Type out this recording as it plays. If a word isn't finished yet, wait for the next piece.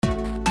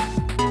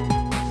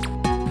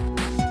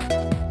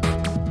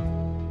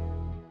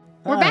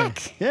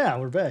back. Yeah,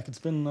 we're back. It's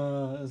been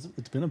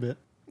a bit.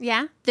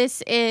 Yeah,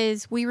 this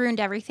is We Ruined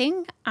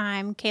Everything.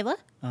 I'm Kayla.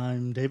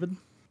 I'm David.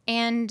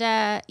 And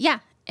yeah,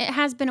 it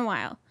has been a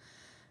while.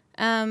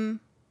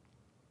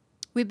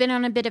 We've been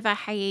on a bit of a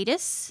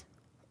hiatus.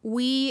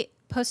 We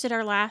posted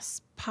our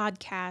last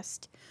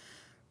podcast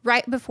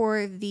right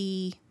before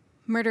the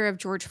murder of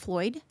George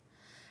Floyd.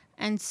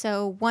 And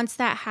so once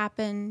that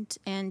happened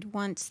and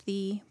once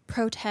the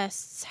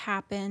protests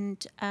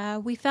happened,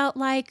 we felt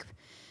like,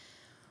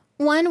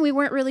 one, we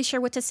weren't really sure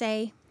what to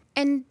say.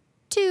 And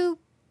two,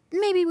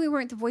 maybe we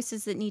weren't the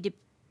voices that needed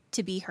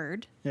to be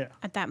heard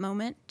at that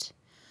moment.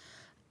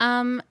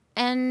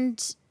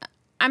 And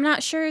I'm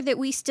not sure that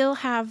we still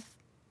have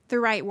the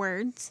right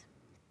words,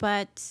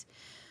 but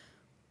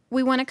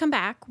we want to come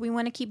back. We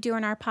want to keep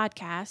doing our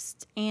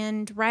podcast.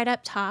 And right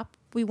up top,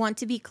 we want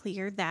to be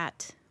clear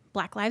that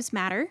Black Lives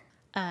Matter.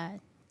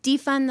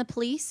 Defund the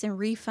police and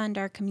refund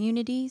our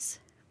communities.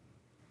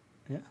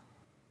 Yeah.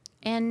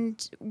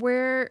 And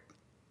we're,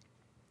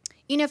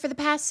 for the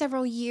past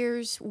several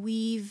years,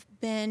 we've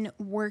been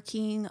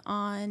working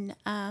on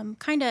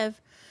kind of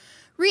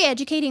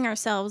re-educating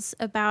ourselves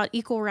about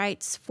equal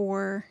rights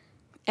for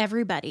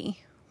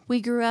everybody. We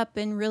grew up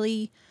in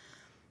really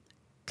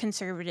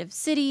conservative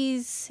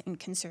cities and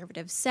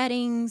conservative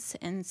settings,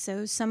 and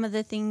so some of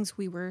the things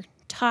we were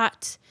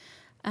taught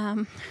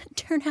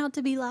turn out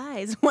to be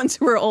lies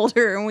once we're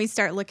older and we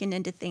start looking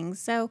into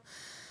things. So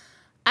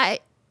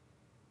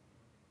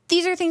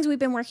these are things we've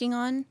been working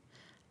on.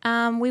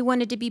 We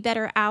wanted to be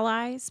better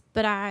allies,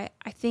 but I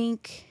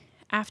think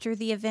after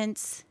the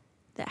events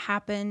that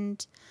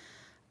happened,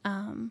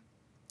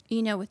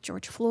 with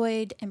George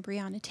Floyd and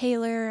Breonna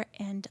Taylor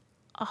and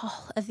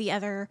all of the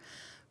other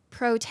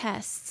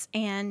protests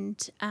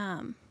and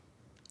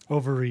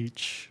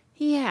overreach.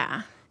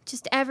 Yeah.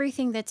 Just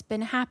everything that's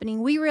been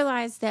happening, we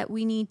realize that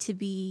we need to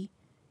be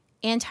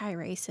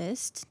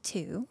anti-racist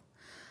too,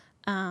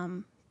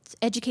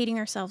 educating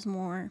ourselves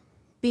more,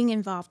 being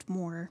involved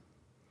more.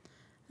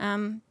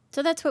 So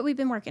that's what we've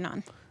been working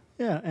on.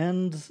 Yeah,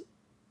 and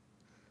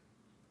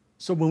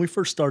so when we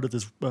first started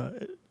this,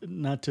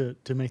 not to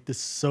make this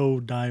so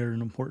dire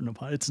and important,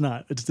 it's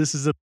not. This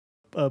is a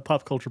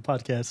pop culture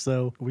podcast,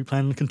 so we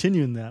plan on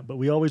continuing that. But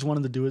we always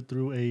wanted to do it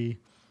through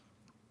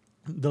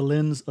the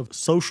lens of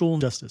social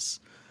justice.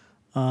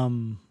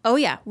 Oh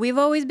yeah, we've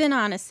always been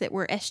honest that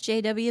we're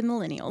SJW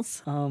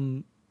millennials.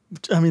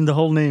 The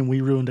whole name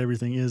 "We Ruined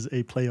Everything" is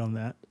a play on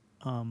that.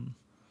 And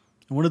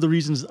one of the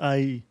reasons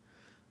I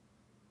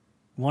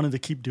wanted to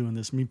keep doing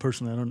this, me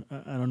personally,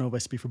 I don't know if I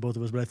speak for both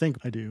of us, but I think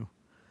I do,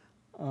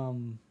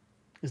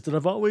 is that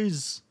I've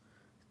always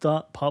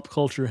thought pop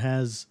culture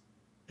has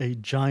a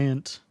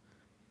giant,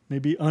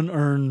 maybe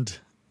unearned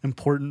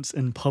importance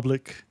in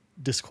public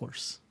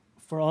discourse.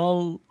 For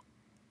all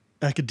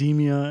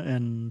academia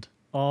and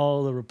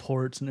all the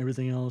reports and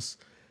everything else,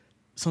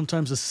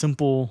 sometimes a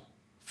simple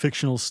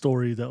fictional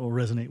story that will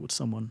resonate with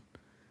someone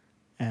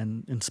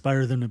and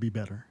inspire them to be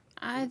better.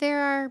 There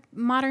are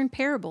modern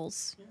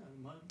parables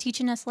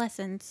teaching us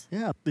lessons.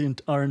 Yeah,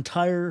 our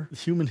entire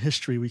human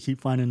history, we keep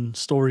finding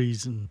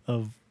stories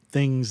of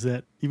things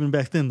that even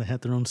back then they had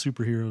their own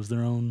superheroes,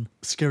 their own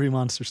scary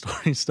monster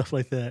stories, stuff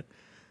like that.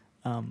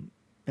 And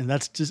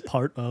that's just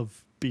part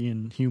of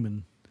being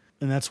human.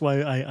 And that's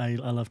why I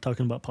love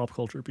talking about pop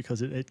culture,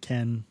 because it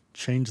can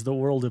change the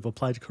world if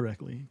applied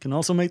correctly. It can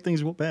also make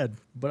things bad.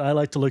 But I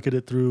like to look at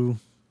it through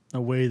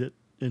a way that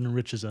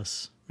enriches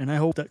us. And I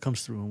hope that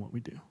comes through in what we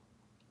do.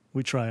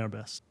 We try our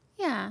best.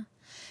 Yeah.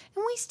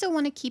 And we still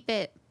want to keep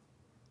it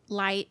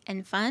light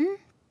and fun.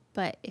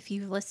 But if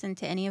you've listened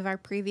to any of our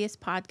previous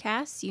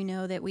podcasts, you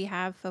know that we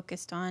have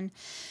focused on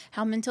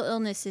how mental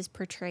illness is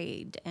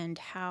portrayed and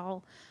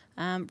how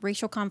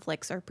racial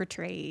conflicts are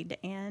portrayed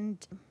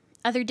and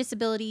other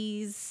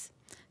disabilities,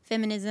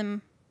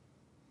 feminism,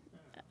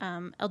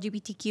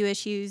 LGBTQ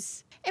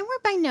issues. And we're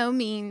by no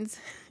means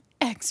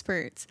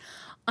experts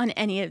on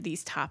any of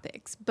these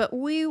topics, but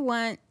we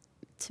want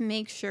to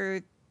make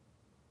sure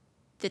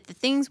that the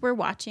things we're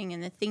watching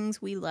and the things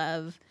we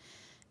love,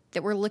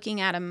 that we're looking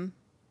at them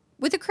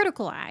with a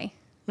critical eye.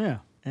 Yeah,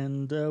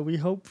 and we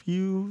hope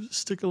you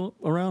stick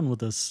around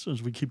with us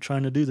as we keep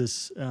trying to do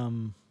this.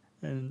 And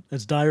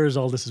as dire as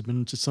all this has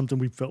been, it's just something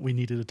we felt we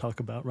needed to talk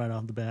about right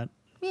off the bat.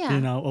 Yeah.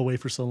 Being out away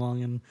for so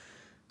long. And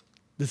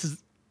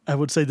I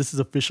would say this is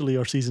officially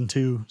our season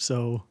 2.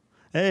 So,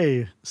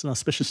 hey, it's an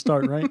auspicious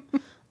start, right?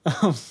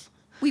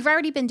 We've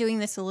already been doing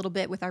this a little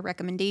bit with our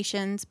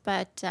recommendations,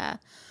 but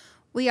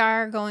we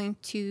are going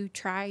to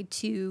try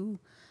to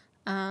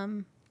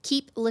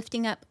keep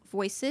lifting up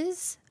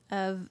voices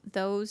of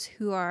those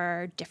who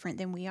are different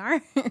than we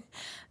are,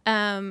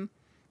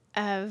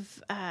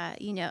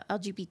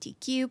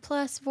 LGBTQ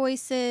plus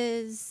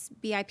voices,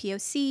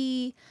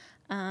 BIPOC,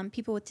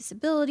 people with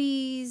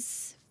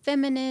disabilities,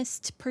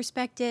 feminist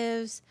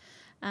perspectives,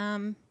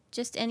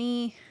 just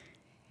anybody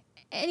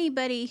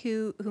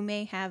who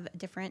may have a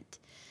different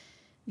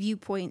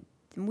viewpoint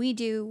than we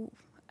do.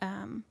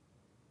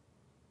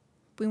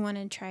 We want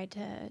to try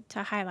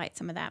to highlight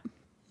some of that.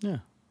 Yeah.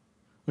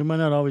 We might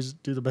not always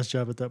do the best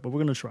job at that, but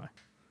we're going to try.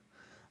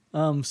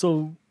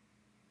 So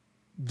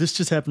this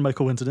just happened by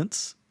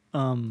coincidence.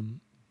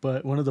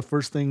 But one of the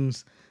first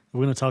things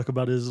we're going to talk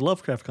about is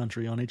Lovecraft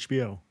Country on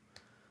HBO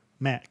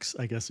Max,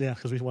 I guess. Yeah,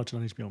 because we watch it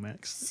on HBO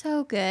Max.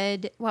 So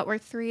good. What, we're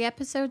 3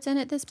 episodes in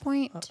at this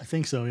point? I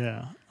think so,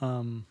 yeah.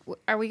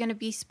 Are we going to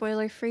be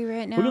spoiler free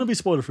right now? We're going to be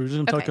spoiler free. We're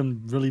just Okay.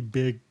 talking really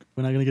big.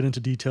 We're not going to get into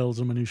details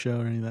of minutia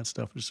or any of that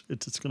stuff.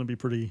 It's going to be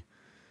pretty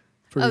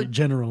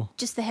general.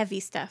 Just the heavy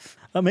stuff.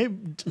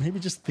 Maybe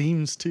just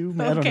themes too.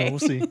 I don't know. We'll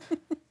see.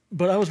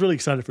 But I was really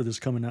excited for this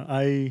coming out.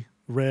 I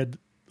read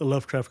the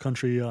Lovecraft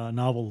Country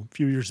novel a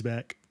few years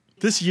back.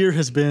 This year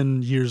has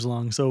been years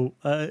long, so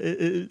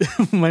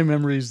my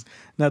memory's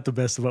not the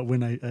best about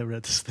when I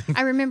read this thing.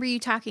 I remember you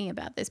talking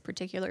about this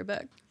particular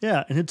book.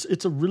 Yeah, and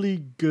it's a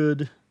really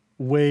good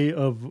way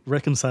of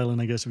reconciling,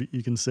 I guess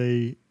you can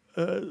say.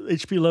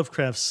 H.P.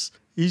 Lovecraft's,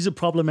 he's a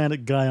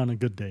problematic guy on a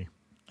good day.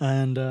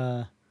 And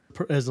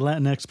as a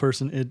Latinx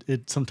person,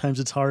 sometimes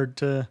it's hard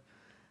to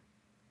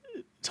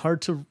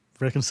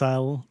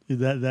reconcile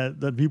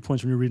that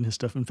viewpoints when you're reading his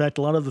stuff. In fact,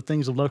 a lot of the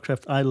things of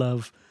Lovecraft I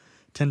love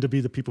tend to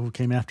be the people who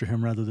came after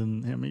him rather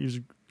than him.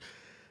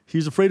 He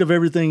was afraid of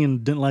everything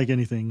and didn't like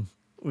anything,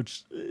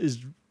 which is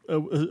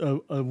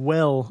a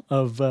well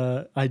of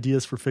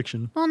ideas for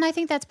fiction. Well, and I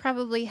think that's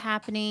probably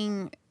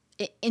happening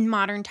in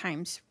modern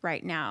times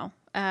right now.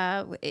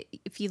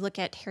 If you look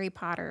at Harry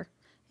Potter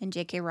and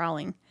J.K.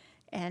 Rowling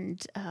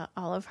and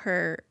all of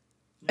her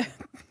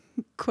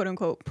quote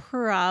unquote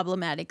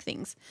problematic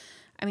things.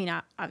 I mean,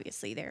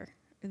 obviously they're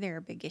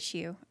a big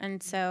issue.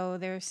 And so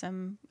there's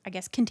some, I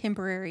guess,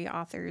 contemporary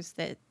authors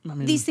that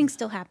these things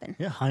still happen.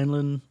 Yeah,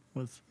 Heinlein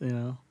with,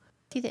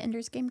 See the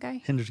Ender's Game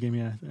guy? Ender's Game,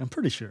 yeah. I'm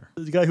pretty sure.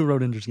 The guy who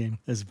wrote Ender's Game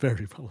is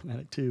very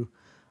problematic too.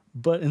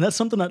 And that's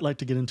something I'd like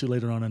to get into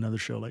later on another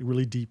show, like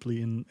really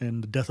deeply in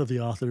the death of the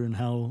author and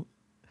how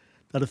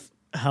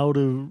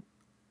to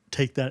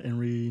take that and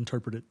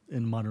reinterpret it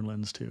in modern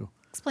lens too.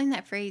 Explain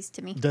that phrase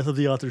to me. Death of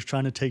the author is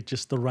trying to take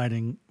just the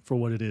writing for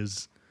what it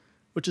is,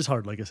 which is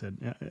hard, like I said.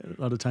 Yeah, a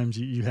lot of times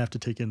you have to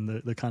take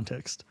in the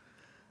context.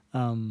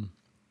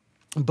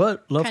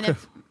 But Lovecraft, kind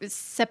of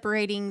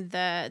separating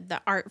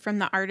the art from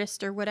the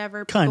artist or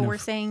whatever kind people of. were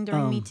saying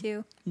during Me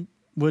Too.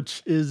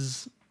 Which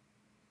is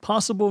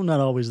possible, not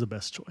always the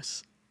best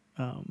choice,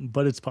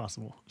 but it's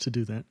possible to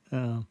do that.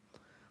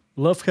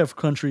 Lovecraft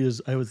Country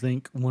is, I would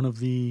think, one of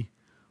the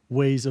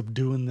ways of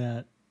doing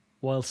that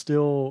while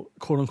still,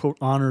 quote unquote,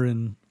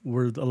 honoring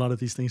where a lot of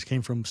these things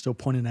came from, still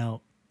pointing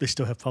out they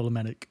still have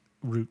problematic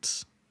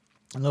roots.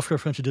 And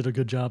Lovecraft Country did a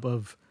good job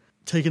of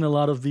taking a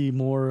lot of the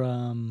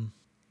more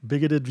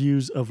bigoted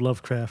views of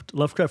Lovecraft.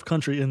 Lovecraft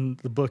Country in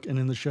the book and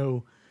in the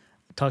show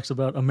talks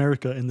about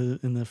America in the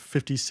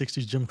 50s,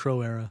 60s Jim Crow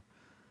era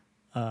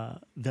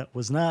that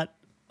was not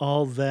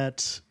all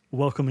that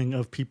welcoming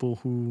of people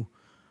who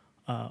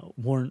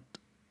weren't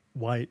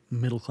white,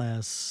 middle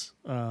class,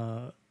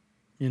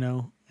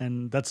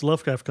 and that's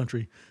Lovecraft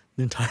Country.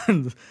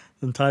 The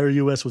entire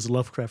U.S. was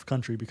Lovecraft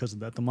Country because of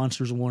that. The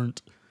monsters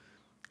weren't.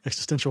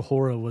 Existential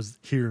horror was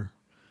here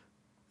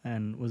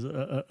and was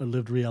a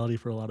lived reality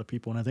for a lot of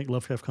people. And I think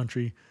Lovecraft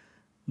Country,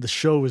 the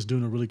show is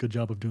doing a really good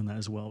job of doing that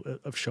as well,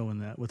 of showing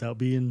that without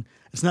being,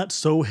 it's not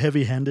so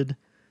heavy-handed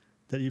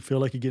that you feel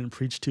like you're getting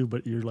preached to,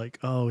 but you're like,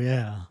 oh,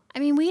 yeah. I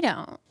mean, we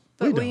don't,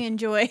 but we don't.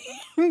 enjoy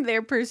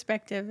their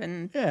perspective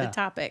and the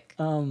topic.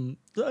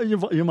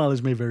 Your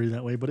mileage may vary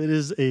that way, but it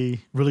is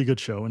a really good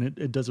show, and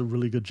it does a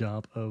really good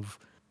job of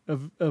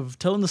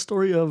telling the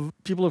story of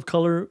people of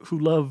color who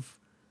love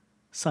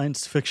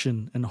science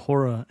fiction and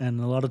horror,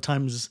 and a lot of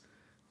times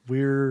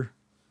we're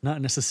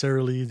not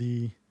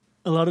necessarily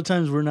a lot of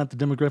times we're not the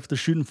demographic they're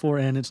shooting for,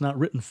 and it's not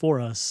written for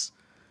us,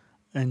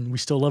 and we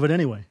still love it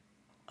anyway.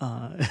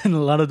 And a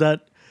lot of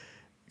that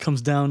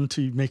comes down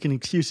to making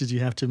excuses. You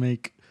have to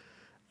make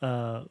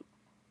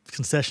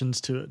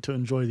concessions to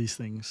enjoy these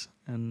things,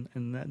 and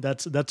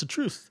that's a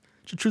truth.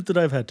 It's a truth that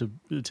I've had to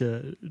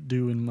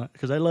do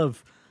because I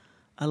love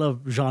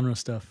genre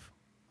stuff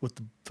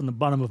from the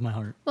bottom of my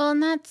heart. Well,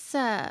 and that's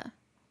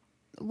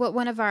what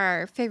one of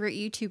our favorite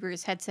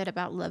YouTubers had said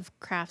about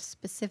Lovecraft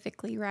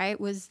specifically, right?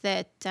 Was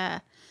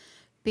that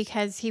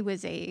because he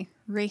was a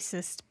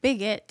racist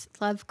bigot,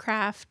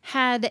 Lovecraft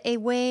had a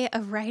way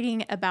of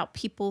writing about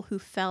people who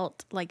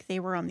felt like they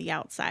were on the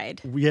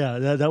outside. Yeah,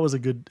 that was a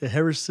good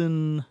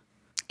Harrison.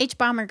 H.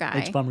 Bomber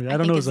Guy. I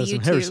don't know his last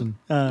name. Harrison.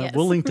 Yes.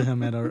 We'll link to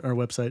him at our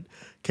website,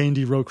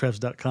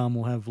 kndroadcrafts.com.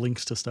 We'll have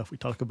links to stuff we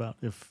talk about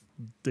if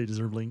they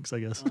deserve links, I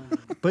guess.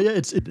 But yeah,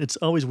 it's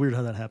always weird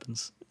how that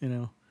happens,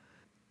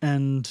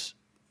 And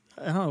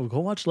I don't know, go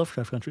watch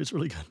Lovecraft Country. It's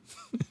really good.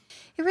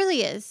 It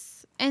really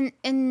is.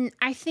 And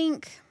I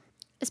think,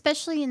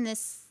 especially in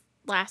this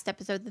last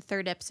episode, the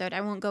 3rd episode,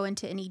 I won't go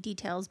into any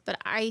details, but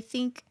I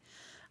think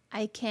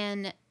I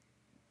can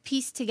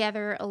piece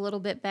together a little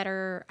bit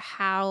better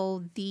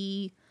how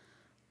the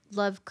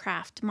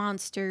Lovecraft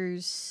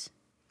monsters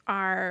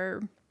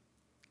are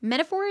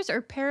metaphors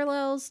or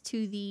parallels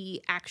to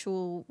the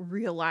actual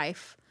real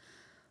life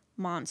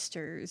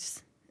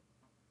monsters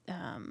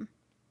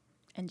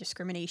and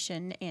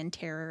discrimination and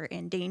terror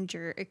and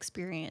danger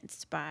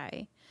experienced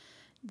by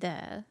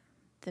the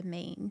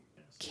main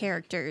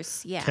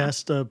characters. Yeah.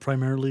 Cast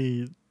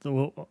primarily,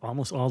 well,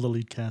 almost all the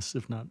lead casts,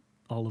 if not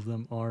all of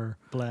them, are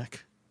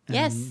Black. And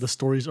Yes. the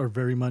stories are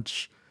very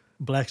much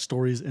Black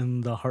stories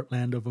in the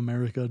heartland of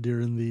America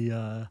during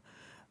the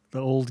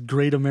old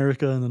great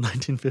America in the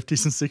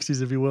 1950s and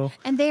 60s, if you will.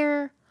 And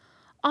they're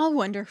all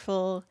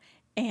wonderful.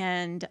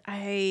 And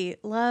I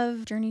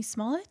love Journey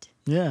Smollett.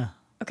 Yeah.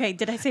 Okay,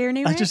 did I say her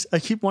name right? I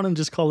keep wanting to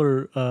just call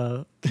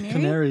her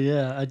Canary.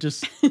 Yeah,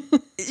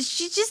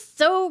 She's just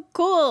so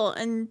cool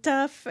and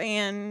tough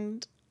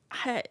and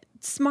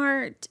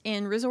smart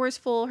and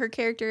resourceful. Her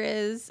character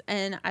is,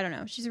 and I don't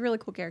know, she's a really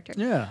cool character.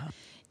 Yeah.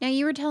 Now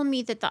you were telling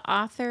me that the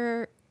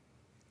author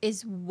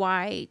is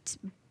white,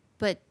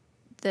 but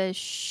the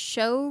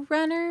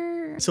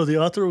showrunner. So the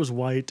author was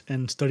white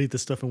and studied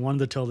this stuff and wanted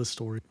to tell this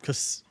story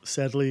because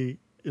sadly,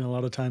 a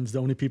lot of times the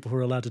only people who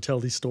are allowed to tell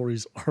these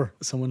stories are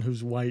someone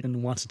who's white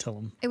and wants to tell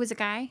them. It was a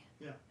guy?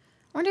 Yeah.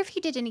 I wonder if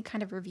he did any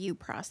kind of review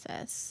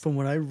process. From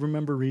what I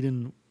remember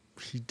reading,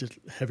 he did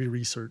heavy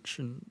research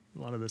and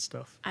a lot of this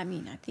stuff. I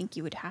mean, I think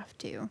you would have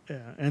to. Yeah,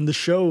 and the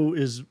show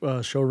is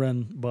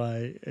showrun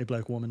by a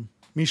Black woman,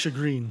 Misha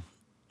Green,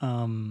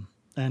 and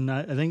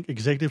I think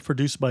executive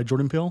produced by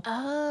Jordan Peele.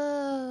 Oh.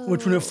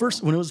 Which when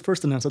it was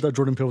first announced, I thought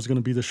Jordan Peele was going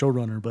to be the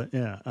showrunner, but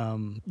yeah,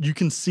 you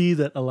can see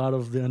that a lot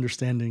of the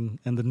understanding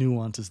and the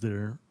nuance is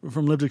there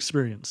from lived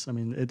experience. I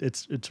mean,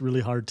 it's really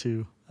hard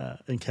to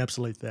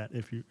encapsulate that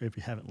if you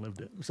haven't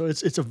lived it. So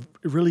it's a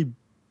really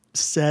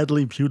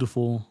sadly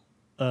beautiful,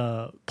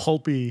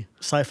 pulpy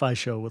sci-fi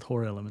show with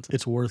horror elements.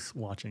 It's worth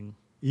watching,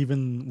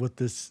 even with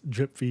this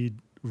drip feed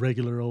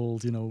regular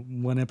old,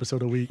 1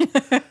 episode a week.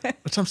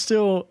 Which I'm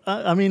still,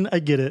 I mean, I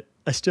get it.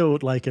 I still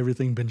would like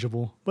everything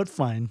bingeable, but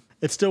fine.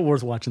 It's still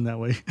worth watching that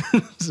way.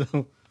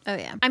 So. Oh,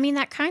 yeah. I mean,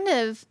 that kind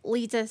of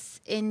leads us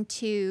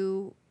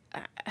into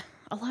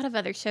a lot of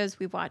other shows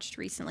we've watched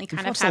recently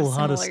kind of have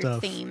similar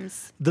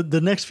themes. The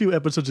next few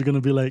episodes are going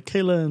to be like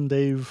Kayla and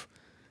Dave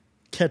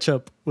catch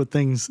up with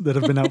things that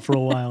have been out for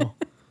a while.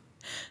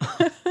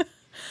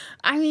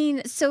 I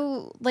mean,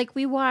 so like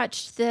we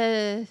watched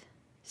the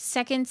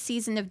second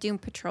season of Doom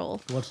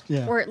Patrol,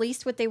 or at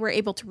least what they were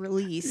able to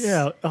release.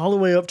 Yeah, all the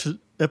way up to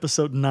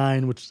episode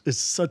 9, which is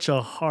such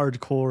a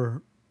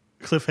hardcore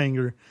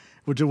cliffhanger,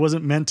 which it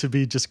wasn't meant to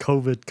be. Just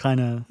COVID kind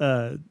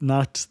of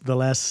knocked the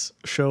last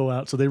show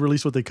out, so they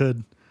released what they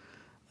could.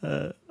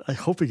 I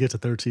hope it gets a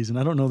third season.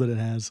 I don't know that it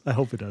has. I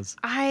hope it does.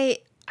 I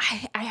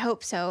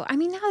hope so. I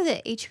mean, now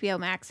that HBO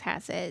Max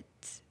has it,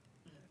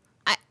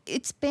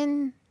 it's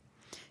been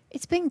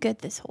good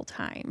this whole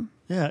time.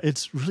 Yeah,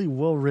 it's really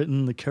well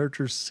written. The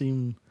characters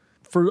seem,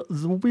 for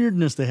the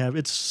weirdness they have,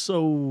 it's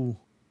so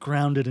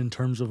grounded in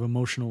terms of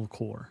emotional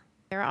core.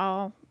 They're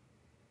all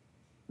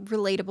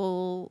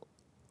relatable.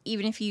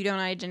 Even if you don't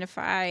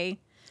identify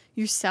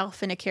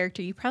yourself in a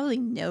character, you probably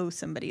know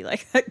somebody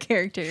like that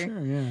character. Sure,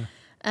 yeah.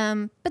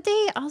 But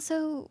they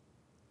also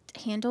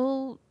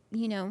handle,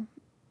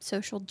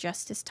 social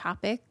justice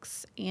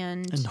topics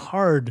and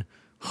hard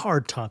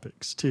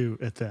topics too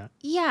at that.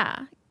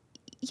 Yeah.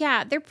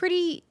 Yeah, they're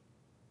pretty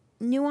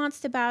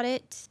nuanced about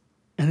it.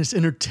 And it's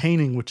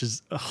entertaining, which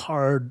is a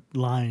hard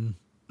line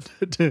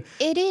to.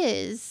 It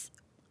is.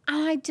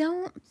 I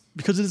don't.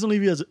 Because it doesn't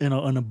leave you as in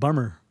a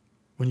bummer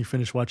when you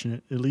finish watching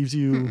it. It leaves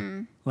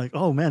you like,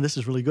 oh man, this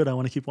is really good. I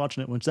want to keep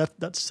watching it. Which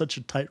that's such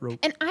a tightrope.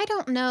 And I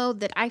don't know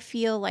that I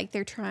feel like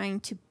they're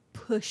trying to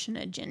push an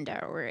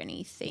agenda or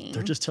anything.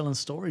 They're just telling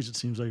stories, it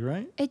seems like,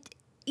 right?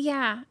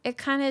 It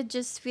kind of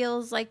just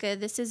feels like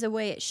this is a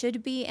way it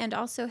should be, and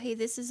also, hey,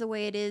 this is the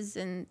way it is,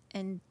 and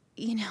in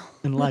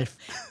life,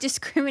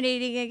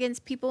 discriminating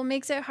against people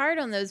makes it hard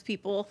on those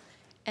people,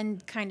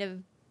 and kind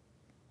of,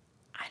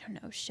 I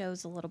don't know,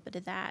 shows a little bit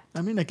of that.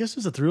 I mean, I guess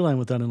there's a through line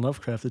with that in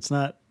Lovecraft. It's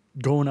not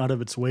going out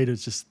of its way to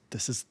just,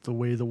 this is the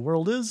way the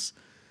world is,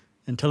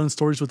 and telling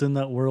stories within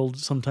that world.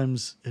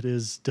 Sometimes it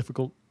is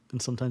difficult,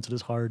 and sometimes it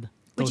is hard.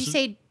 Would you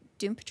say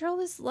Doom Patrol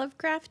is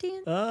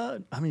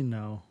Lovecraftian? I mean,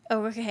 no.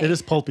 Oh, okay. It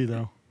is pulpy,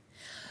 though.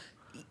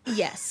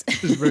 Yes.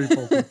 It's very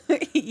pulpy.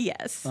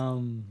 Yes.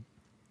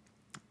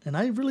 And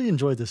I really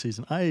enjoyed this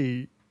season.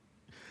 I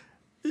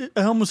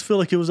almost feel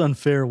like it was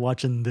unfair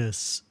watching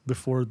this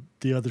before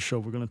the other show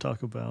we're going to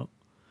talk about,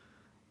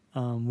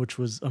 which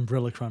was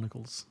Umbrella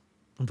Chronicles.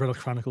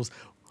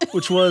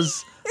 Which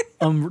was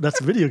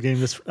that's a video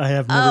game that I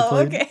have never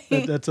played.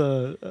 Okay. That's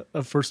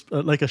a first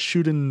like a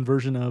shoot-in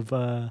version of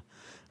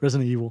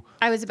Resident Evil.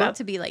 I was about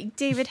to be like,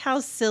 David, how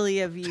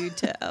silly of you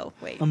to. Oh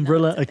wait.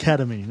 Umbrella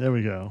Academy. There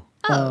we go.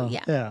 Oh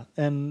yeah. Yeah,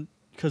 and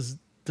because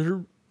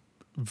they're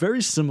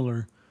very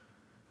similar.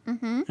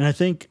 Mm-hmm. And I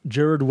think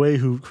Gerard Way,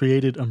 who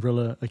created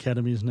Umbrella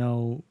Academy, is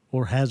now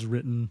or has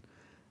written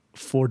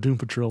for Doom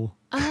Patrol.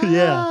 Oh.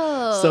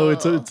 Yeah. So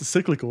it's a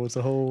cyclical. It's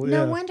a whole.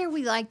 No wonder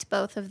we liked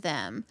both of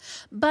them.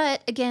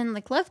 But again,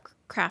 like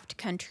Lovecraft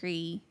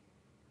Country,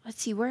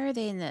 let's see, where are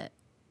they in the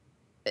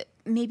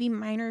maybe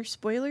minor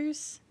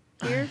spoilers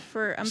here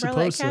for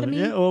Umbrella Academy?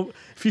 So. Yeah. Well,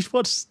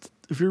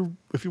 if if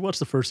you watch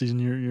the first season,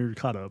 you're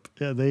caught up.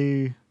 Yeah,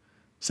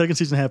 second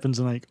season happens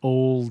in like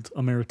old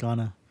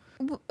Americana.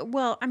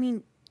 Well, I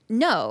mean,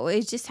 no,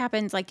 it just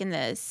happens like in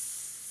the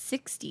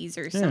 60s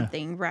or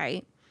something,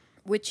 right?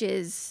 Which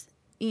is,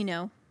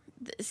 the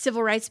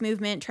civil rights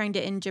movement trying to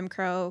end Jim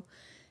Crow,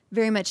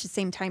 very much the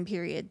same time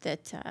period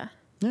that.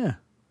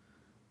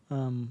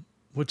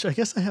 Which I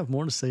guess I have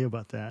more to say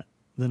about that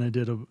than I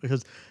did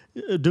because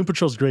Doom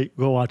Patrol's great.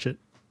 Go watch it.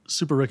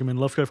 Super recommend.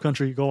 Lovecraft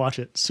Country. Go watch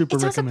it. Super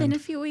recommend. It's also been a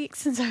few weeks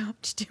since I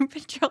watched Doom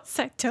Patrol,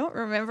 so I don't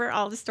remember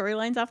all the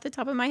storylines off the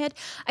top of my head.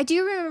 I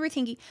do remember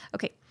thinking,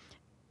 okay,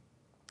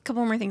 a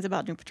couple more things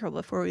about Doom Patrol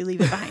before we leave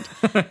it behind.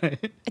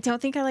 I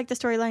don't think I like the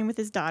storyline with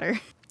his daughter,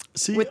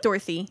 with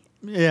Dorothy.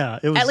 Yeah.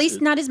 It was, at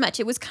least not as much.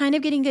 It was kind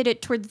of getting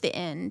good towards the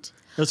end.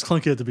 It was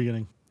clunky at the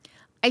beginning.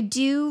 I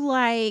do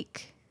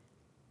like...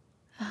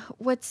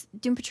 what's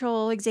Doom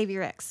Patrol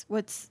Xavier X?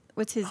 What's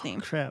his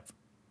name? Crap.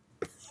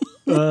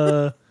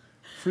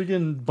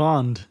 Freaking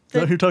Bond. Is that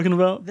what you're talking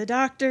about? The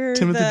doctor.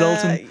 Timothy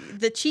Dalton.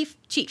 The chief.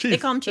 They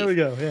call him Chief. There we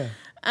go.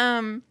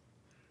 Yeah.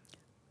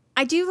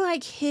 I do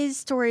like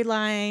his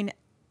storyline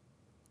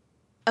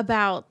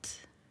about.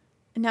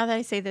 Now that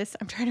I say this,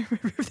 I'm trying to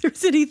remember if there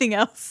was anything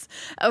else.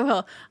 Oh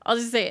well, I'll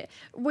just say it.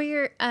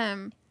 Where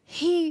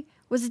he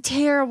was a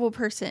terrible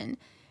person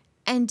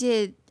and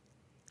did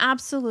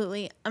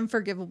absolutely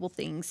unforgivable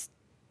things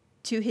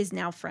to his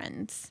now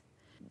friends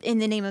in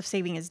the name of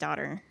saving his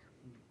daughter.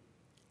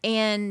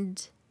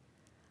 And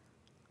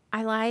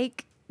I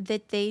like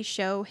that they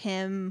show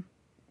him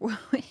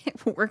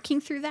working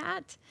through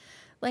that.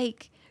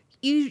 Like,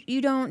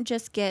 you don't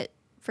just get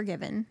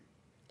forgiven.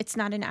 It's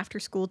not an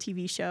after-school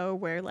TV show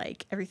where,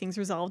 like, everything's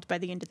resolved by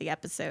the end of the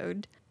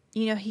episode.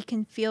 He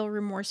can feel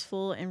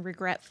remorseful and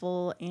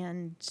regretful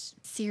and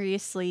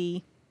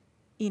seriously,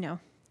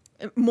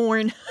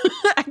 mourn.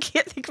 I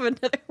can't think of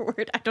another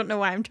word. I don't know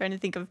why I'm trying to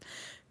think of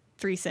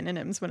 3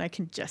 synonyms when I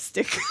can just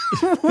stick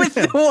with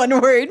the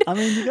one word. I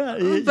mean, you got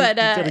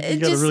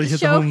to really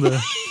hit home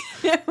the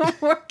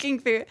working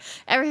through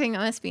everything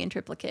must be in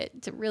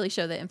triplicate to really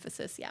show the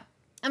emphasis. Yeah.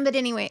 But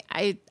anyway,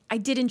 I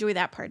did enjoy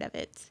that part of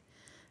it,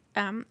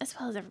 as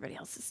well as everybody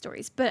else's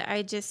stories. But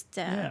I just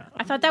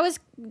I thought that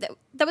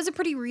was a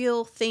pretty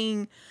real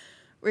thing.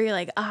 Where you're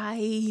like,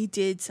 I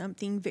did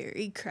something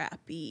very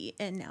crappy,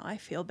 and now I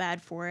feel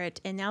bad for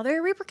it, and now there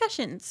are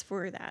repercussions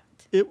for that.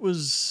 It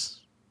was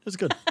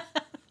good.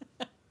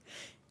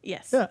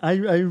 Yes. Yeah, I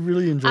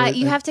really enjoyed it.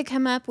 You have to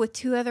come up with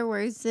 2 other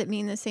words that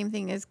mean the same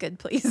thing as good,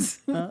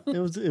 please.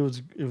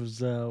 It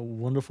was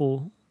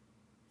wonderful,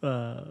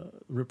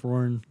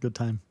 rip-roaring good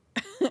time.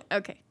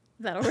 Okay,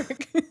 that'll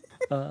work.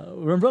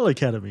 Umbrella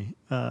Academy.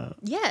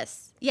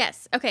 Yes.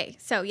 Okay,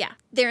 so yeah,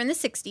 they're in the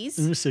 60s.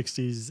 In the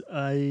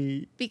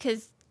 60s,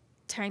 because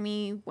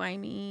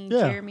timey-wimey,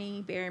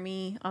 Jeremy,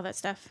 Bearimy, all that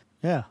stuff.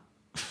 Yeah.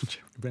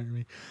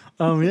 Jeremy,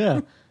 Bearimy.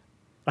 Yeah.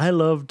 I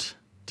loved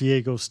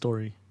Diego's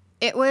story.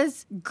 It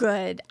was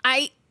good.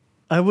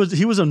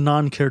 He was a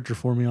non-character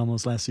for me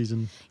almost last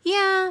season.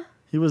 Yeah.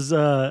 He was,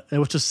 it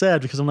was just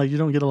sad because I'm like, you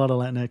don't get a lot of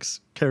Latinx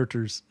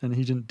characters, and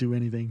he didn't do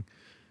anything.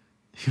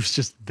 He was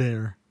just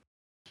there.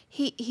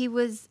 He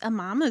was a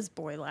mama's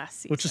boy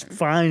last season. Which is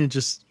fine. It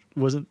just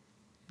wasn't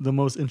the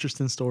most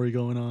interesting story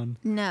going on.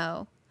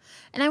 No.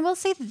 And I will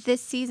say that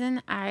this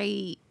season,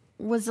 I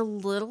was a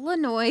little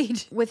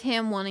annoyed with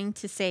him wanting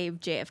to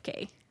save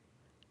JFK.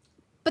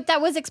 But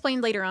that was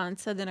explained later on,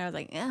 so then I was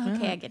like,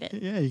 okay, I get it.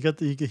 Yeah, you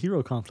get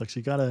hero complex.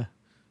 You gotta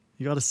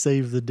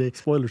save the day.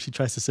 Spoilers, he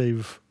tries to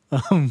save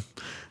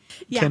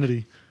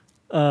Kennedy.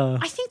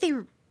 I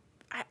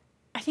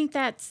think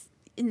that's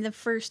in the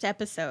first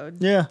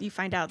episode. Yeah. You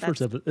find out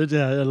that's...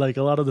 like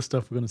a lot of the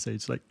stuff we're going to say,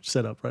 it's like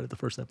set up right at the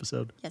first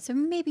episode. Yeah, so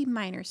maybe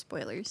minor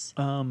spoilers.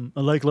 I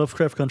like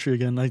Lovecraft Country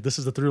again. Like, this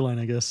is the through line,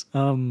 I guess.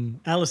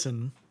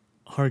 Allison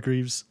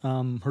Hargreaves,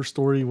 her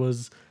story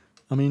was,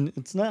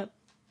 it's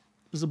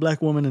a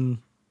black woman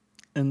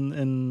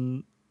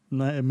in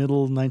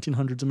middle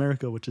 1900s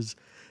America, which is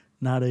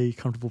not a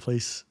comfortable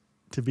place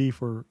to be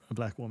for a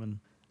black woman.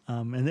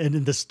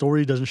 And the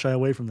story doesn't shy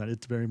away from that.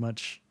 It's very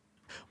much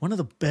one of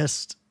the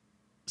best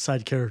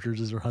side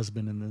characters is her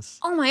husband in this.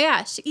 Oh my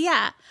gosh.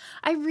 Yeah.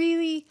 I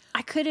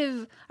could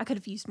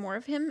have used more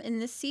of him in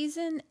this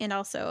season, and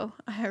also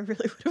I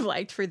really would have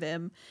liked for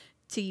them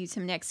to use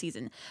him next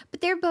season. But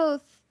they're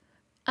both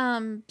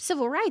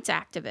civil rights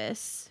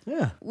activists.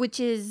 Yeah. Which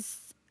is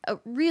a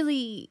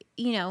really,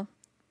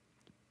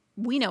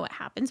 we know what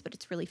happens, but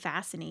it's really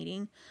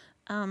fascinating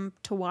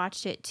to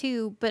watch it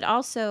too. But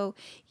also,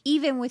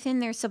 even within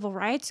their civil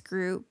rights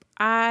group,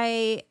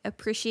 I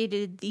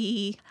appreciated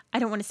I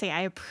don't want to say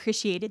I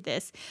appreciated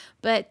this,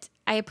 but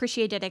I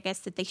appreciated, I guess,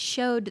 that they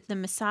showed the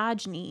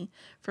misogyny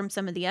from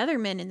some of the other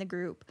men in the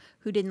group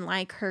who didn't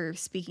like her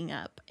speaking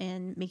up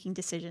and making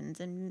decisions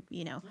and,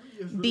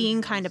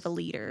 being kind of a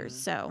leader.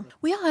 So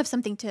we all have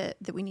something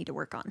that we need to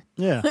work on.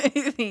 Yeah. I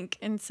think.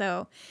 And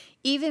so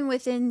even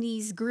within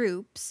these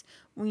groups,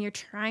 when you're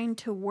trying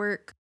to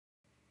work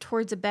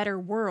towards a better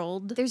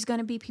world, there's going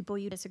to be people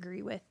you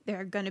disagree with. There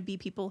are going to be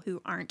people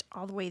who aren't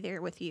all the way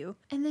there with you.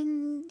 And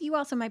then you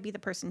also might be the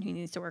person who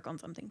needs to work on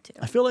something too.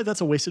 I feel like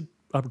that's a wasted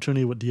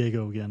opportunity with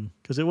Diego again,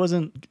 because it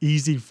wasn't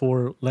easy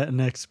for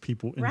Latinx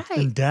people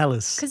in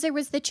Dallas. Because there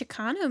was the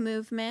Chicano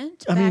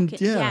movement. And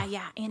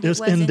it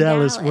was in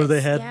Dallas where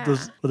they had yeah.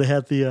 where they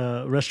had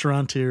the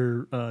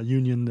restaurateur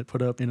union that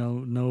put up,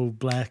 no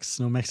blacks,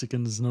 no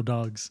Mexicans, no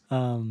dogs.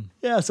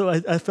 So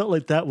I felt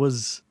like that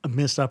was a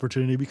missed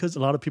opportunity, because a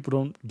lot of people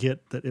don't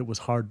get that it was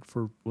hard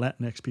for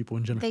Latinx people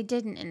in general. They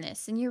didn't in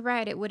this, and you're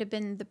right. It would have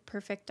been the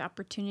perfect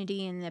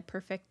opportunity and the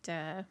perfect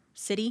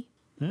city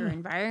or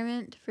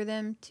environment for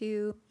them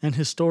to. And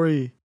his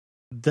story,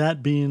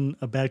 that being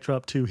a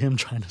backdrop to him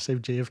trying to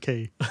save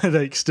JFK,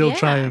 like still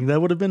trying, that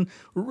would have been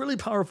really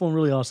powerful and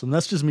really awesome.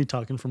 That's just me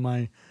talking from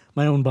my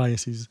own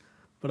biases.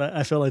 But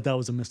I felt like that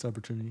was a missed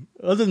opportunity.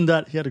 Other than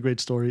that, he had a great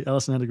story.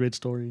 Ellison had a great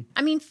story.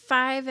 I mean,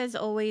 5, as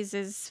always,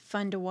 is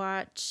fun to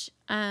watch.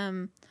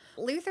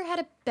 Luther had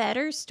a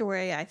better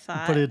story, I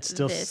thought. But it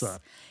still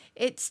sucked.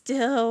 It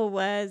still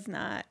was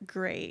not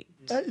great.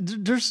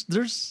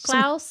 There's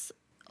Klaus,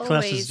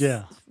 always,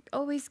 yeah.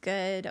 Always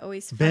good,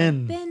 always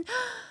fun. Ben.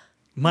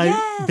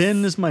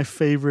 Ben is my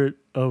favorite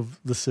of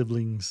the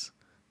siblings.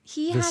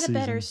 He had a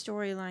better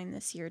storyline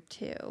this year,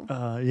 too.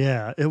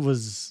 It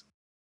was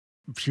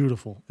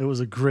beautiful. It was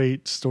a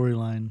great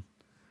storyline.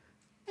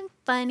 And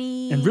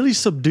funny. And really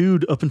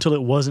subdued up until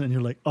it wasn't, and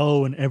you're like,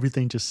 oh, and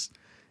everything just,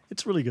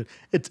 it's really good.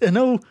 I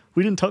know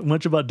we didn't talk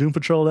much about Doom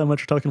Patrol that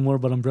much. We're talking more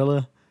about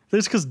Umbrella.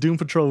 It's because Doom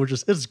Patrol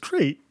it's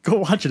great. Go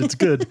watch it. It's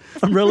good.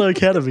 Umbrella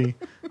Academy.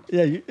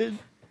 Yeah,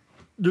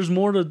 there's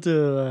more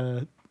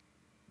to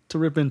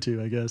rip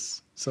into, I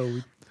guess. So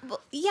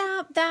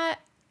that,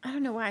 I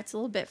don't know why it's a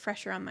little bit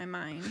fresher on my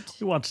mind.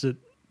 We watched it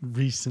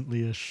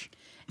recently-ish.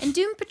 And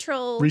Doom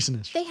Patrol,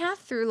 recent-ish. They have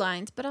through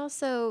lines, but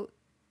also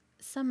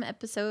some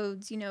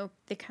episodes,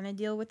 they kind of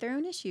deal with their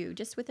own issue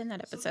just within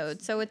that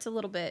episode. So it's a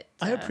little bit.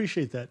 I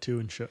appreciate that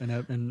too,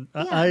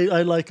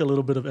 I like a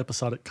little bit of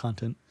episodic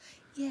content.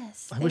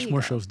 Yes. I wish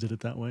more shows did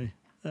it that way.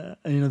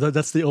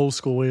 That's the old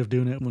school way of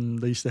doing it, when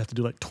they used to have to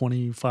do like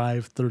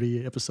 25,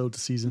 30 episodes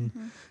a season.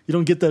 Mm-hmm. You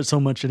don't get that so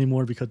much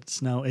anymore, because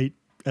it's now 8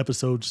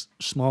 episodes,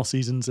 small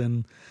seasons,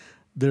 and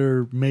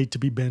they're made to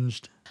be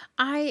binged.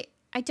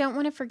 I don't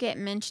want to forget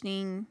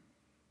mentioning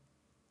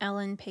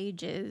Ellen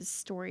Page's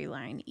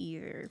storyline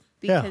either,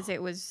 because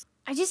it was,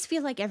 I just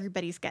feel like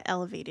everybody's got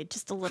elevated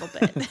just a little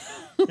bit,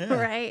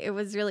 right? It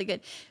was really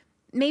good.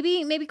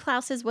 Maybe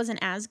Klaus's wasn't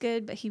as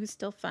good, but he was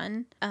still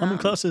fun.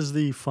 Klaus is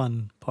the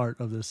fun part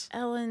of this.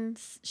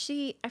 Ellen's,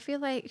 I feel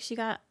like she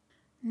got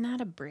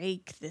not a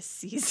break this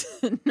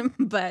season,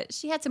 but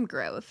she had some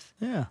growth.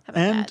 Yeah.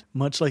 And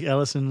much like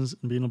Allison's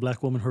being a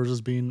black woman, hers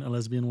is being a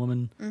lesbian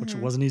woman, which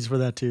wasn't easy for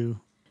that too.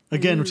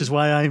 Again, which is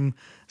why I'm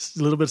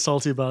a little bit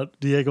salty about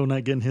Diego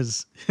not getting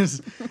his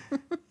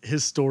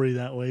story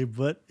that way.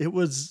 But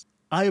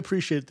I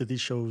appreciate that these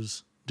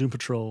shows, Doom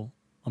Patrol,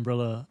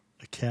 Umbrella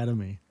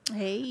Academy,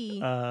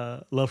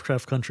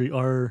 Lovecraft Country,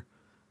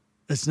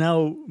 it's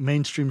now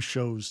mainstream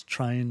shows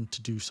trying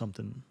to do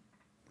something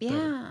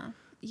better.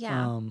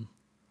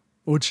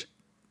 Which,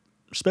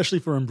 especially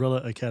for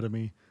Umbrella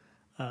Academy,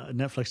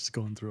 Netflix is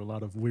going through a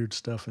lot of weird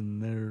stuff,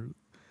 and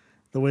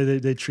the way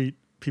they treat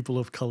people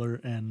of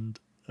color and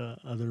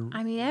other.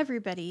 I mean,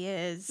 everybody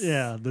is.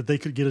 Yeah, that they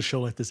could get a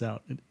show like this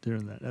out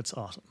during that. That's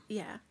awesome.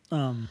 Yeah.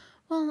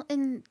 Well,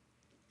 and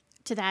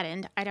to that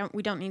end,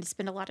 we don't need to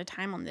spend a lot of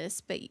time on this,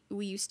 but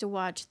we used to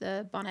watch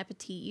the Bon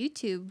Appetit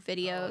YouTube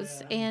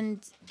videos,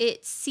 and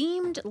it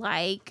seemed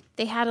like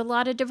they had a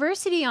lot of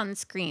diversity on the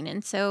screen.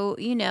 And so,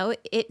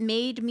 it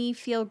made me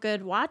feel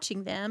good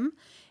watching them.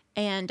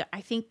 And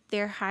I think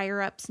their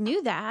higher ups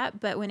knew that,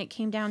 but when it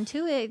came down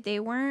to it, they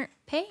weren't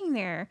paying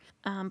their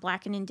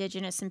Black and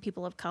Indigenous and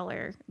people of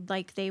color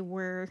like they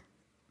were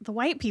the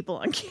white people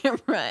on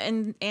camera,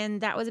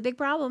 and that was a big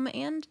problem.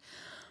 And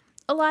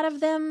a lot of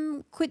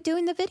them quit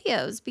doing the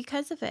videos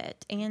because of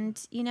it.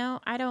 And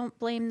I don't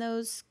blame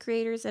those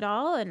creators at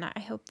all, and I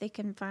hope they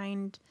can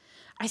find.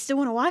 I still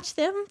want to watch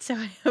them, so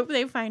I hope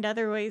they find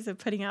other ways of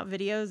putting out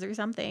videos or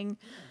something.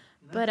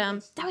 But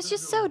that was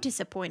just so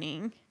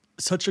disappointing.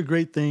 Such a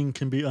great thing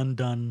can be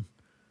undone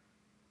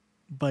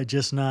by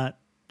just not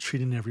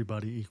treating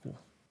everybody equal.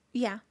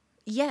 Yeah.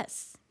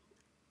 Yes.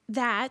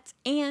 That,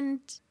 and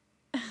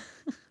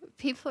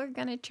people are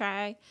going to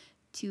try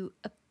to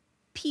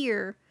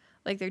appear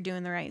like they're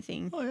doing the right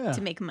thing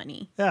to make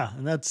money. Yeah,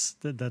 and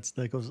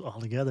that goes all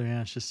together.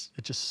 Yeah,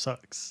 it just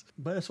sucks.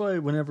 But that's why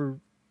whenever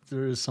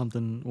there is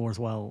something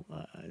worthwhile,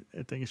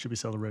 I think it should be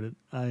celebrated.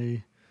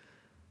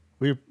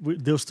 We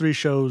those 3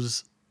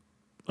 shows,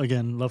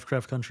 again,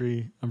 Lovecraft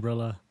Country,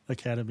 Umbrella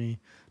Academy,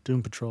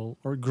 Doom Patrol,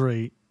 are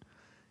great.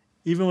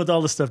 Even with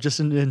all the stuff, just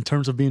in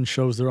terms of being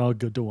shows, they're all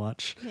good to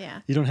watch.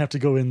 Yeah. You don't have to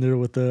go in there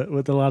with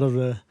a lot of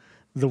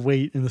the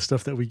weight and the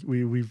stuff that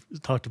we've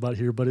talked about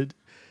here, but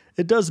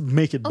it does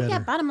make it better. Yeah,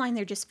 bottom line,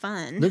 they're just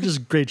fun. They're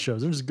just great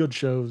shows. They're just good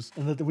shows.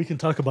 And that we can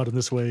talk about it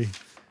this way,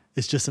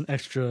 it's just an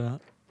extra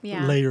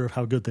layer of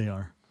how good they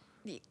are.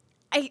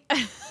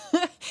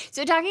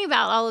 So talking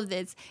about all of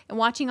this and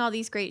watching all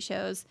these great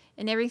shows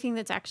and everything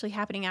that's actually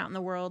happening out in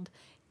the world,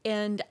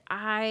 and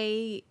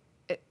I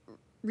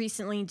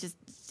recently, just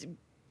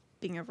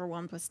being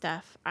overwhelmed with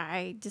stuff,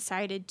 I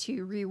decided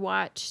to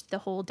rewatch the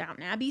whole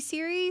Downton Abbey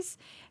series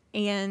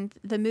and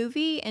the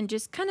movie and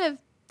just kind of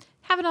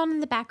have it on in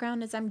the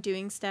background as I'm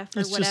doing stuff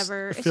or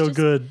whatever. Just feel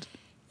good.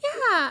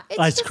 Yeah. It's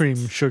ice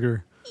cream,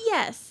 sugar.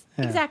 Yes,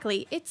 Yeah.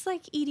 exactly. It's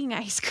like eating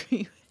ice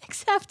cream,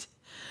 except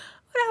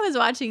when I was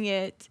watching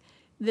it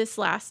this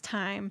last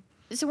time.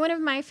 So one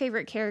of my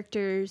favorite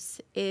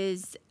characters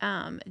is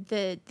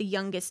the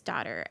youngest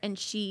daughter, and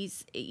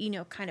she's,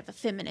 kind of a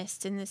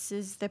feminist, and this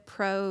is the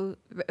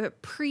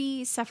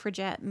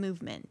pre-suffragette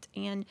movement,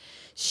 and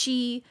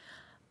she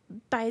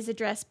buys a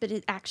dress, but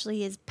it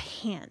actually is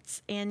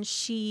pants, and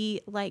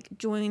she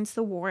joins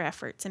the war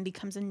efforts and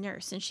becomes a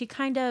nurse, and she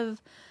kind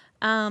of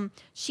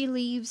she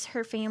leaves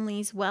her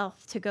family's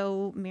wealth to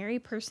go marry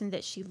a person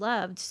that she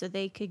loved so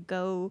they could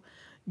go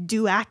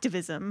do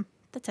activism.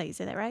 That's how you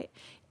say that, right?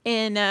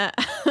 In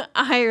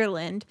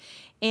Ireland.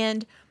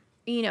 And,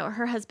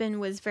 her husband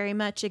was very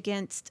much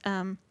against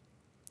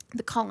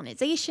the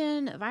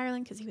colonization of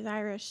Ireland because he was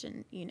Irish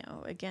and,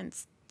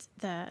 against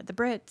the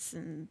Brits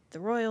and the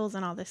royals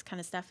and all this kind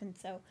of stuff. And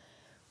so,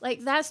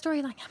 that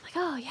storyline, I'm like,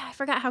 oh, yeah, I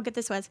forgot how good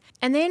this was.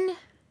 And then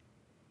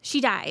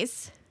she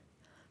dies.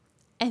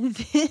 And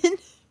then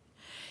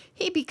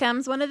he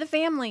becomes one of the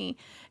family.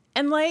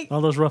 And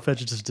all those rough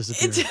edges just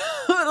disappear.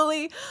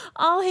 Totally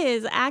all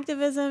his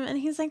activism. And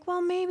he's like,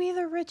 well, maybe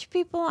the rich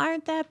people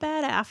aren't that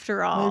bad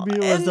after all.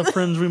 Maybe it was the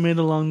friends we made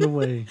along the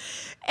way.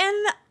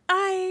 And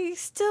I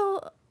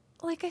still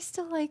like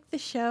the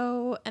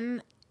show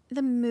and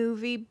the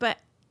movie, but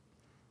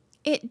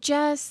it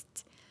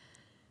just,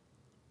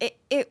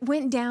 it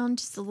went down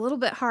just a little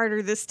bit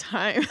harder this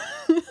time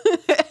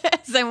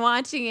as I'm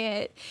watching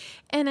it.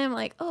 And I'm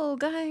like, oh,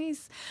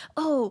 guys.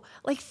 Oh,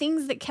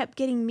 things that kept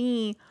getting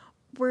me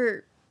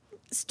were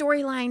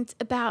storylines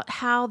about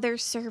how their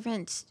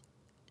servants,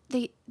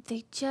 they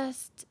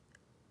just,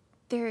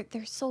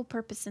 their sole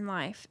purpose in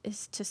life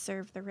is to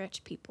serve the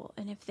rich people.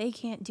 And if they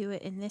can't do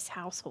it in this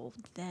household,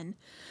 then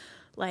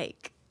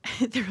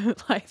their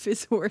life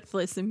is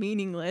worthless and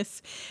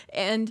meaningless.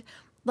 And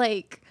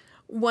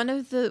one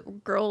of the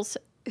girls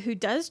who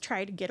does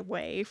try to get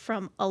away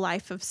from a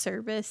life of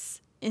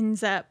service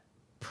ends up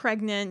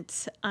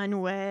pregnant,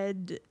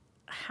 unwed,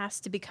 has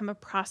to become a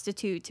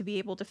prostitute to be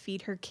able to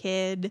feed her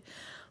kid,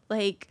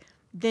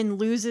 then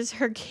loses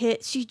her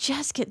kid. She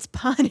just gets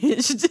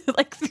punished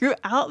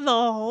throughout the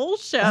whole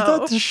show. I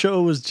thought the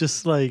show was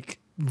just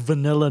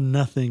vanilla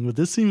nothing, but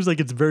this seems like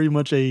it's very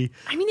much a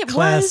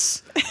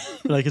class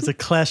was. It's a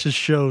classist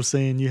show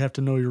saying you have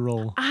to know your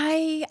role.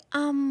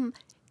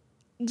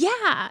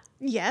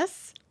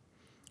 Yes.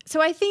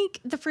 So I think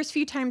the first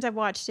few times I've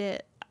watched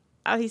it,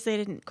 obviously I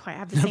didn't quite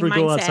have the same mindset. Never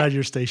go outside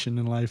your station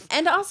in life.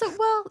 And also,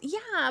 well,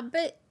 yeah,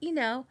 but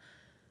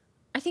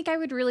I think I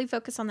would really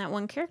focus on that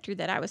one character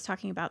that I was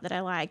talking about that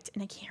I liked,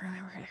 and I can't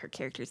remember her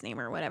character's name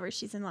or whatever.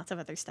 She's in lots of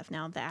other stuff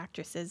now, the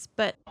actress is,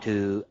 but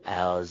 2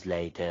 hours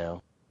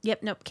later.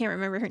 Yep, nope, can't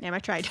remember her name. I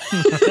tried.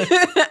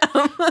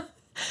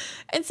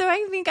 And so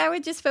I think I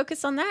would just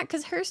focus on that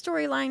because her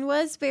storyline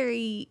was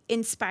very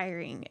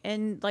inspiring,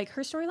 and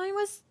her storyline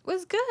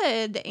was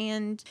good,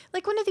 and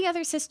one of the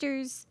other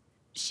sisters,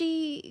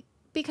 she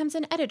becomes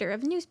an editor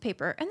of a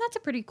newspaper, and that's a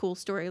pretty cool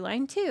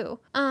storyline too.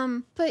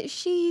 But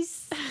she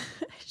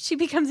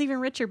becomes even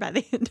richer by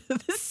the end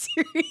of the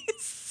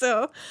series.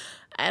 So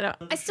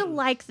I still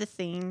like the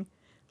thing.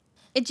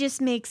 It just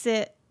makes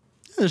it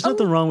There's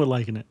nothing wrong with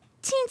liking it.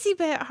 teensy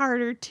bit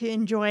harder to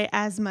enjoy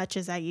as much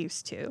as I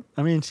used to.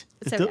 I mean,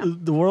 So,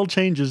 the world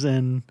changes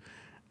and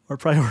our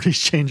priorities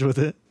change with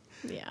it.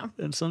 Yeah.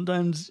 And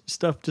sometimes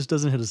stuff just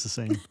doesn't hit us the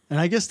same. And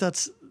I guess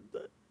that's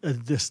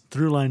this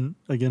through line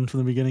again from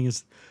the beginning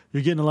is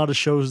you're getting a lot of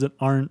shows that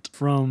aren't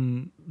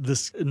from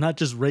this, not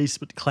just race,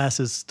 but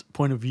classist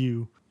point of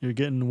view. You're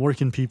getting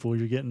working people.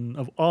 You're getting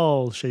of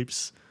all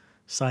shapes,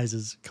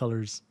 sizes,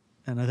 colors.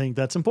 And I think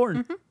that's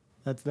important.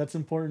 Mm-hmm. That's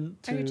important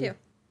I do to too.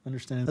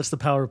 understand. That's the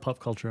power of pop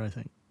culture, I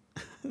think,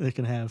 they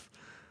can have.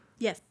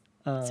 Yes.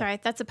 Sorry,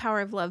 that's a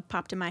power of love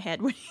popped in my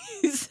head when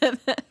you said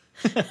that.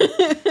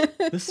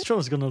 This show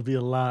is going to be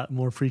a lot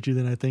more preachy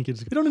than I think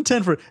it's. We don't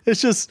intend for it.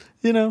 It's just,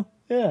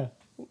 yeah.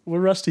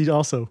 We're rusty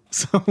also.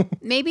 So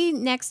Maybe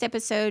next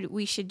episode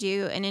we should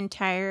do an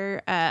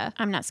entire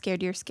I'm Not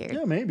Scared, You're Scared.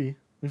 yeah, maybe.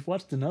 We've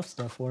watched enough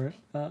stuff for it.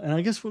 And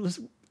I guess this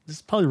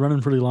is probably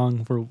running pretty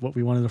long for what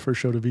we wanted the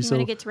first show to be. You So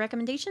want to get to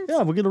recommendations?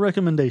 yeah, we'll get to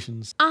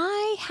recommendations.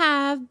 I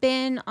have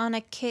been on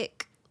a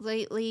kick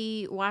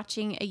lately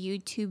watching a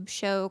YouTube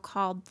show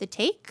called The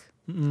Take.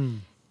 Mm-mm.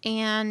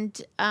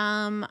 And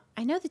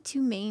I know the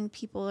two main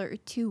people are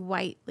two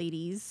white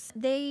ladies.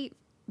 They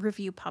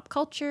review pop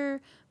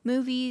culture,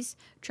 movies,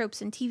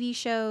 tropes, and TV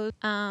shows.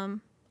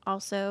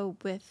 Also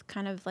with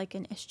kind of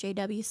an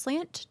SJW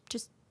slant,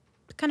 just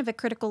kind of a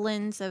critical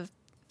lens of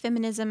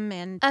feminism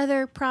and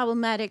other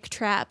problematic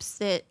traps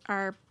that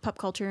our pop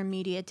culture and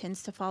media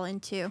tends to fall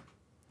into.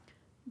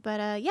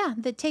 But yeah,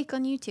 The Take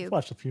on YouTube. I've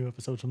watched a few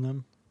episodes from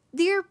them.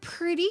 They're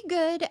pretty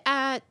good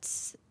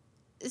at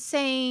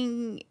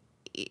saying,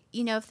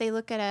 if they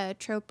look at a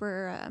trope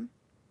or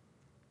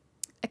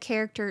a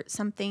character,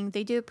 something,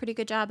 they do a pretty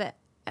good job at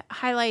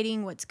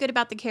highlighting what's good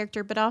about the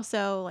character, but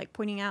also like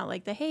pointing out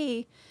like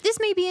hey, this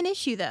may be an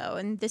issue though,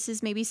 and this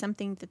is maybe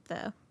something that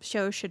the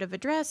show should have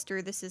addressed,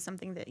 or this is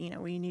something that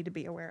we need to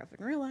be aware of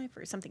in real life,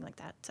 or something like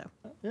that. So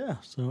yeah,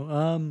 so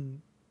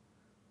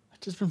I've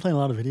just been playing a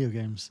lot of video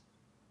games.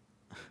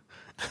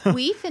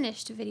 we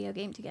finished a video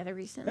game together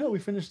recently. Yeah, we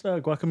finished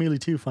Guacamelee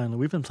 2 finally.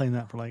 We've been playing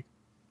that for like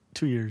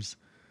 2 years.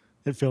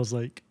 It feels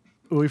like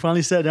we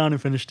finally sat down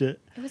and finished it.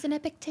 It was an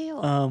epic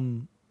tale.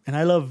 And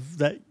I love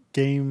that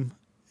game.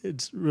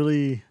 It's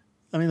really,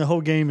 the whole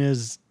game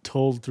is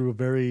told through a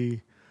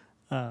very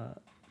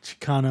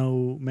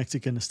Chicano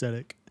Mexican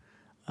aesthetic,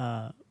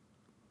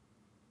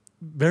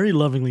 very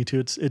lovingly too.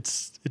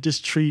 It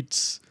just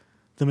treats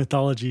the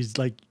mythologies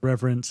like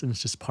reverence, and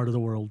it's just part of the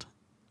world.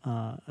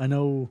 I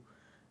know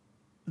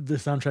the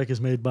soundtrack is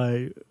made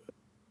by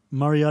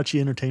Mariachi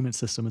Entertainment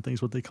System, I think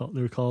is what they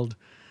were called,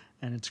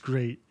 and it's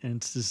great. And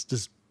it's just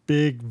this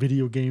big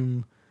video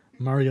game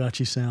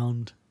mariachi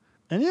sound.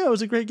 And yeah, it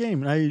was a great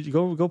game. I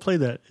go play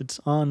that. It's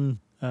on.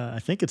 I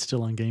think it's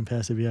still on Game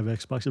Pass if you have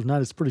Xbox. If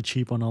not, it's pretty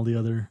cheap on all the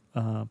other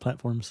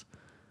platforms.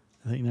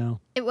 I think now.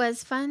 It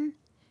was fun.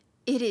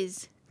 It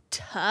is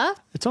tough.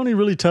 It's only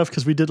really tough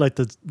because we did like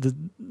the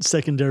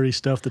secondary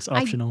stuff that's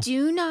optional. I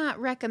do not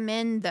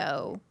recommend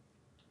though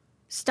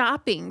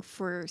stopping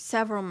for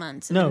several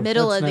months in the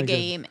middle of the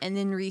game and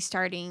then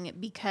restarting,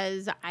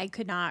 because I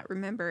could not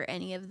remember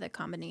any of the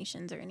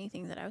combinations or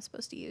anything that I was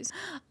supposed to use.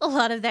 A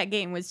lot of that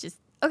game was just,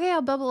 okay,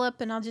 I'll bubble up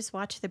and I'll just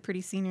watch the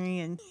pretty scenery,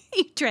 and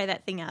you try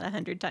that thing out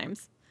 100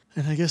 times.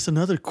 And I guess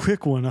another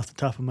quick one off the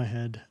top of my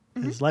head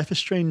is Life is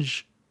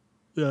Strange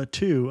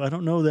 2. I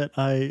don't know that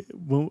I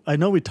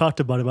know we talked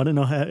about it, but I didn't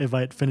know if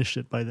I had finished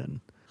it by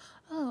then.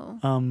 Oh.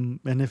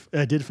 And if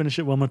I did finish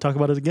it, well, I'm going to talk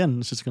about it again.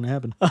 It's just going to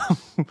happen.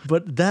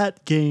 But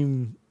that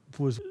game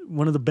was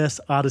one of the best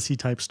Odyssey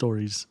type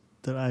stories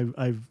that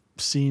I've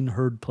seen,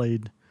 heard,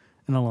 played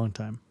in a long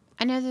time.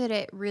 I know that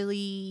it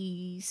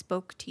really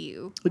spoke to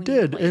you. It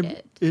did.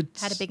 It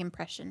had a big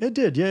impression. It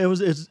did. Yeah, it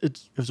was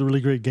a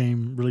really great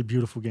game, really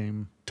beautiful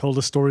game. Told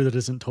a story that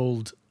isn't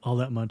told all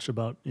that much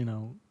about,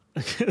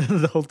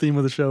 the whole theme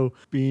of the show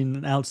being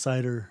an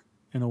outsider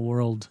in a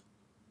world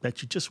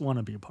that you just want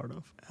to be a part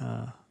of.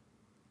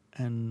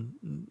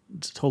 And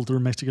it's told through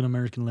a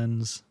Mexican-American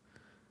lens.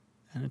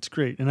 And it's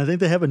great. And I think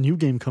they have a new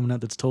game coming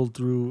out that's told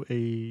through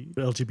a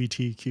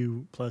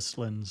LGBTQ plus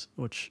lens,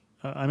 which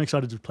I'm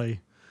excited to play.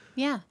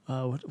 Yeah.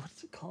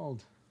 What's it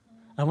called?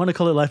 I want to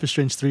call it Life is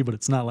Strange 3, but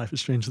it's not Life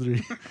is Strange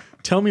 3.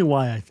 Tell me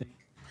why, I think.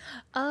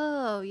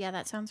 Oh, yeah,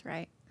 that sounds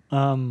right.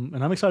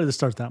 And I'm excited to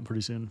start that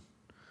pretty soon.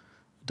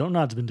 Don't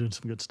Nod's been doing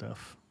some good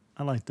stuff.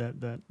 I like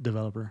that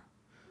developer.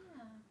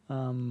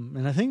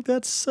 And I think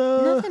that's...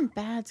 Nothing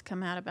bad's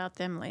come out about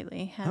them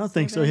lately. I don't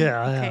think so,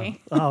 yeah.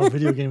 Okay.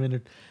 Video game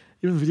industry.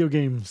 Even video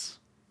games,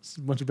 it's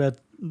a bunch of bad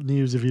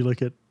news if you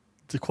look at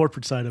the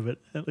corporate side of it,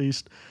 at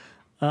least.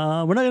 We're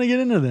not going to get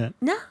into that.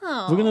 No.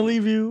 We're going to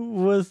leave you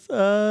with...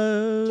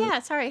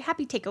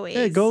 happy takeaways.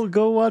 Hey,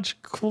 go watch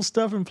cool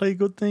stuff and play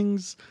good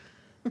things.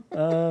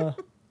 We're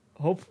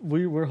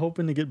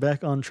hoping to get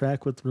back on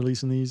track with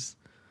releasing these,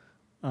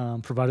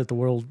 provided the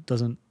world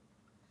doesn't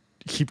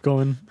keep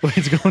going the way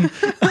it's going.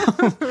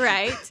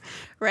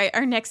 Right.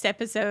 Our next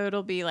episode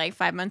will be like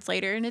 5 months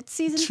later, and it's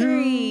season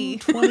 3.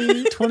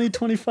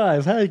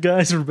 2025. Hi,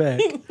 guys, we're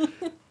back.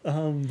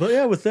 But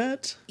yeah, with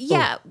that.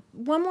 Yeah,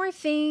 one more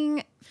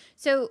thing.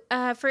 So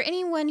for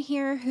anyone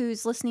here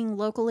who's listening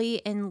locally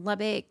in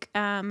Lubbock,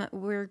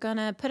 we're going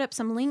to put up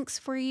some links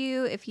for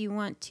you if you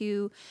want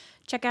to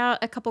check out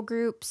a couple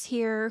groups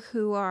here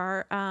who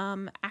are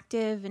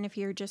active, and if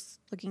you're just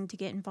looking to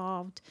get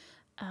involved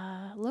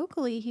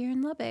locally here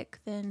in Lubbock,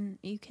 then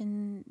you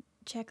can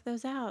check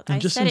those out. And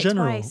just in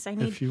general,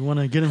 if you want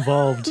to get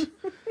involved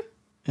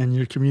in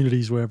your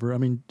communities, wherever,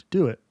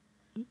 do it.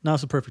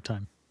 Now's the perfect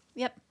time.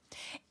 Yep.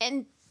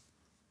 And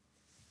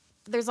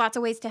there's lots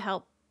of ways to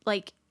help.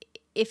 Like,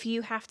 if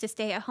you have to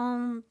stay at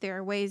home, there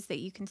are ways that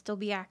you can still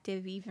be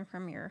active even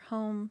from your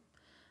home,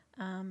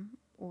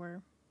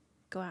 or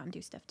go out and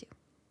do stuff too.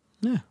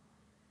 Yeah.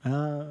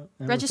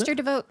 Register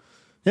to vote.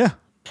 Yeah.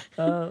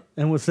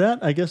 And with that,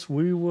 I guess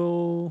we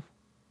will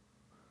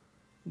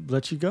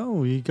let you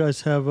go. You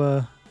guys have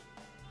a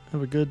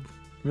good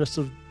rest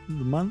of the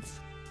month,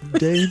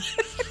 day,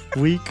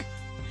 week.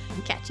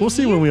 Catch you. We'll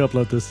see when we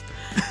upload this.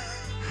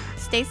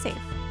 Stay safe.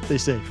 Stay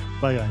safe.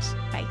 Bye, guys.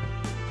 Bye.